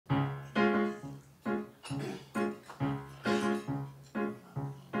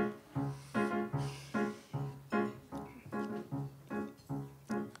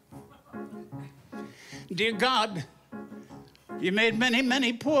Dear God, you made many,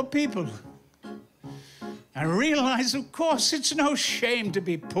 many poor people. I realize, of course, it's no shame to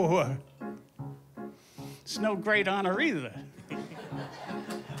be poor. It's no great honor either.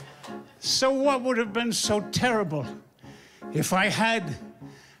 So what would have been so terrible if I had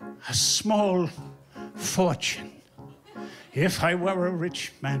a small fortune, if I were a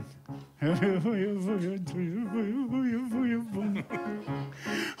rich man?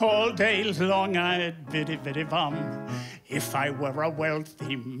 All day long I'd biddy-biddy-bum. If I were a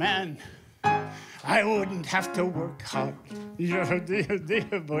wealthy man, I wouldn't have to work hard.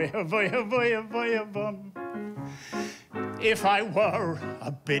 If I were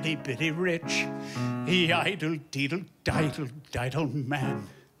a bitty-bitty rich, idle-deedle-diddle-diddle man,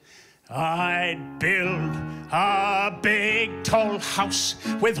 I'd build a big tall house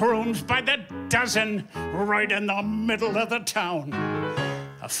with rooms by the dozen right in the middle of the town.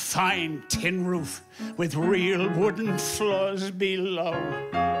 A fine tin roof with real wooden floors below.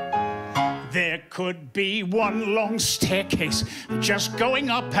 There could be one long staircase just going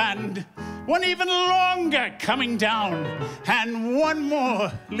up and one even longer coming down and one more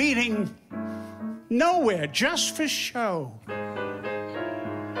leading nowhere just for show.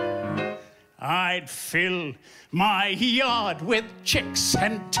 I'd fill my yard with chicks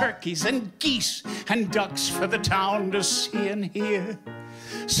and turkeys and geese and ducks for the town to see and hear,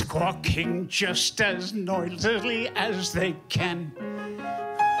 squawking just as noisily as they can.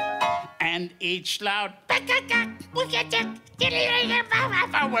 And each loud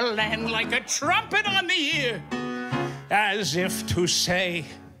will land like a trumpet on the ear, as if to say,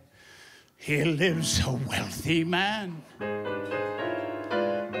 here lives a wealthy man.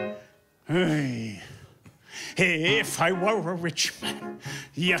 Hey, if I were a rich man,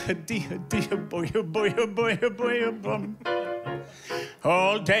 bum.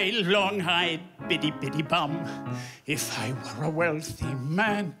 All day long I'd biddy-biddy-bum. If I were a wealthy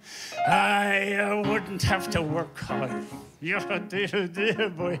man, I wouldn't have to work hard.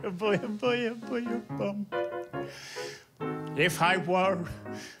 Bum. If I were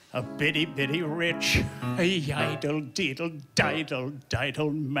a bitty-bitty rich,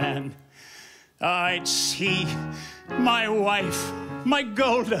 idle-deedle-diddle-diddle man, I'd see my wife, my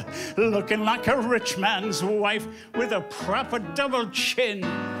Golda, looking like a rich man's wife with a proper double chin,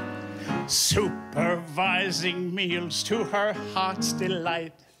 supervising meals to her heart's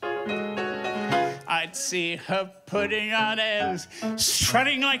delight. I'd see her putting on airs,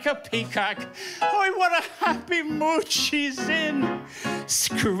 strutting like a peacock. Oh, what a happy mood she's in,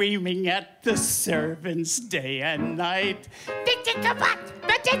 screaming at the servants day and night.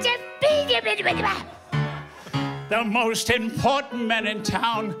 The most important men in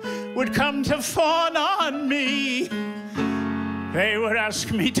town would come to fawn on me. They would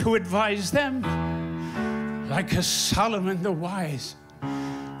ask me to advise them, like a Solomon the Wise.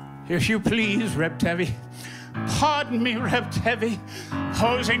 If you please, Reb Tevi, pardon me, Reb Tevi,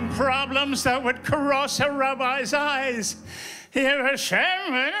 posing problems that would cross a rabbi's eyes.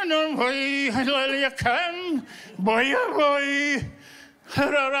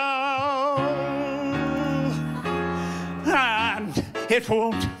 And it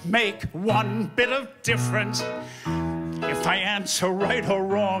won't make one bit of difference if I answer right or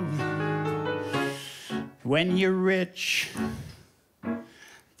wrong. When you're rich,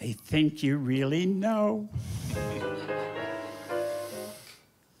 they think you really know.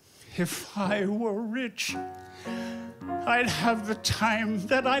 If I were rich, I'd have the time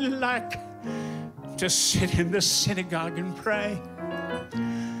that I lack to sit in the synagogue and pray.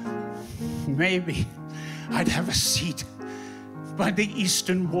 Maybe I'd have a seat by the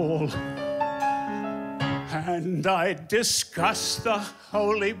Eastern Wall, and I'd discuss the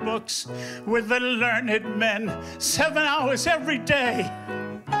holy books with the learned men 7 hours every day.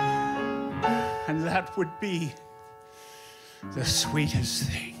 And that would be the sweetest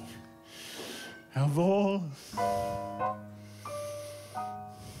thing of all.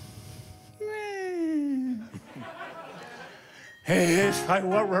 If I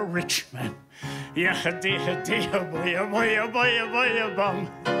were a rich man, bum.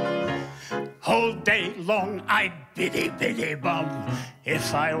 Whole day long I'd biddy-biddy-bum.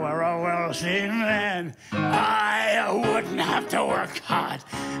 If I were a wealthy man, I wouldn't have to work hard.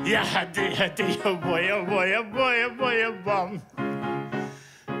 Bum.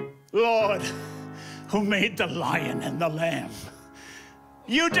 Lord, who made the lion and the lamb,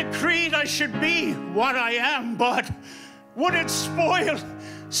 you decreed I should be what I am, but would it spoil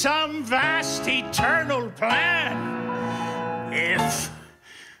some vast eternal plan if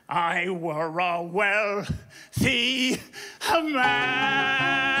I were a wealthy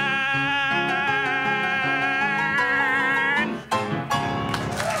man?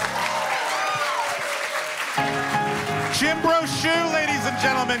 Jim Brochu, ladies and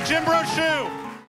gentlemen, Jim Brochu.